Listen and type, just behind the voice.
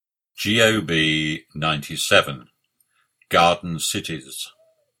GOB 97 Garden Cities.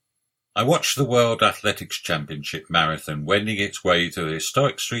 I watched the World Athletics Championship marathon wending its way through the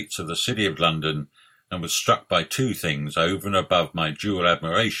historic streets of the City of London and was struck by two things over and above my dual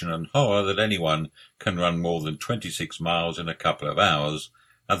admiration and horror that anyone can run more than 26 miles in a couple of hours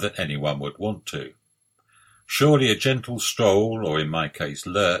and that anyone would want to. Surely a gentle stroll, or in my case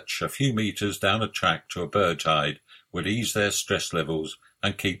lurch, a few metres down a track to a bird's hide would ease their stress levels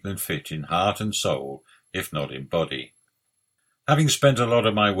and keep them fit in heart and soul, if not in body. Having spent a lot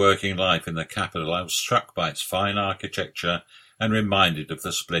of my working life in the capital, I was struck by its fine architecture and reminded of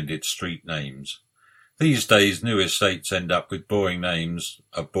the splendid street names. These days new estates end up with boring names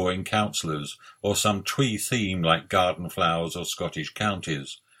of boring councillors, or some twee theme like Garden Flowers or Scottish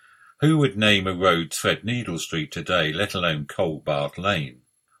counties. Who would name a road Threadneedle Street today, let alone Cold Bath Lane?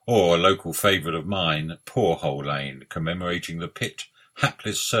 Or a local favourite of mine, Poorhole Lane, commemorating the pit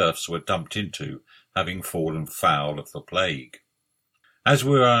hapless serfs were dumped into, having fallen foul of the plague. As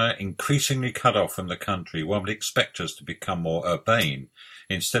we are increasingly cut off from the country, one would expect us to become more urbane,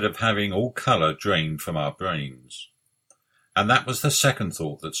 instead of having all colour drained from our brains. And that was the second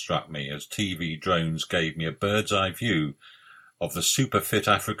thought that struck me as TV drones gave me a bird's-eye view of the super-fit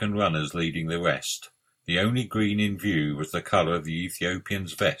African runners leading the rest. The only green in view was the colour of the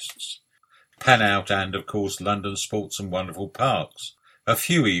Ethiopians' vests. Pan out and, of course, London sports and wonderful parks, a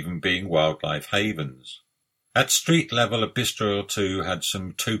few even being wildlife havens. At street level, a bistro or two had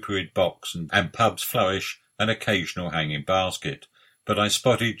some toperied box and pubs flourish an occasional hanging basket, but I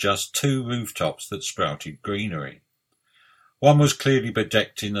spotted just two rooftops that sprouted greenery. One was clearly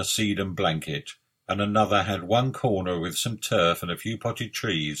bedecked in a sedum blanket, and another had one corner with some turf and a few potted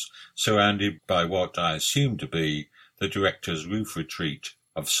trees surrounded by what I assumed to be the director's roof retreat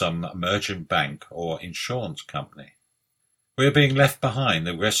of some merchant bank or insurance company. We are being left behind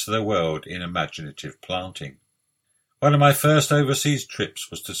the rest of the world in imaginative planting. One of my first overseas trips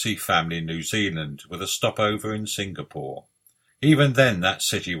was to see family in New Zealand, with a stopover in Singapore. Even then that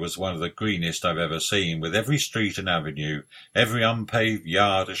city was one of the greenest I've ever seen, with every street and avenue, every unpaved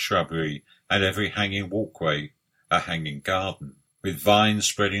yard a shrubbery, and every hanging walkway a hanging garden, with vines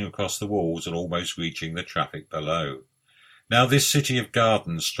spreading across the walls and almost reaching the traffic below. Now this city of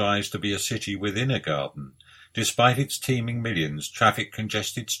gardens strives to be a city within a garden. Despite its teeming millions,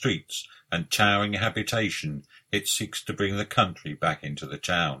 traffic-congested streets, and towering habitation, it seeks to bring the country back into the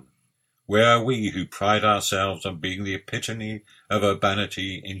town. Where are we who pride ourselves on being the epitome of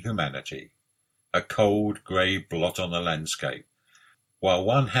urbanity in humanity? A cold, grey blot on the landscape. While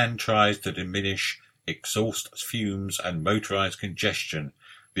one hand tries to diminish exhaust fumes and motorised congestion,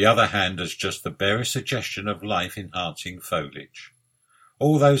 the other hand has just the barest suggestion of life-enhancing foliage.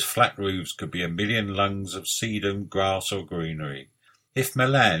 All those flat roofs could be a million lungs of sedum, grass or greenery. If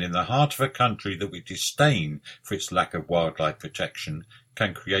Milan, in the heart of a country that we disdain for its lack of wildlife protection,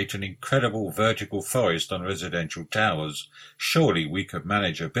 can create an incredible vertical forest on residential towers, surely we could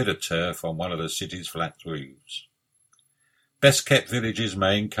manage a bit of turf on one of the city's flat roofs. Best-kept villages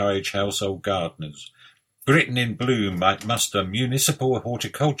may encourage household gardeners. Britain in bloom might muster municipal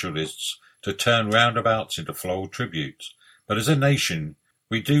horticulturalists to turn roundabouts into floral tributes. But as a nation,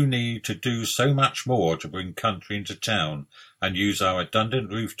 we do need to do so much more to bring country into town and use our redundant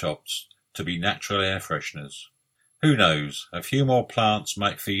rooftops to be natural air fresheners. Who knows, a few more plants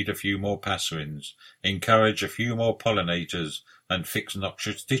might feed a few more passerines, encourage a few more pollinators, and fix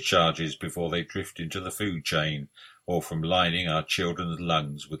noxious discharges before they drift into the food chain or from lining our children's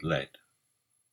lungs with lead.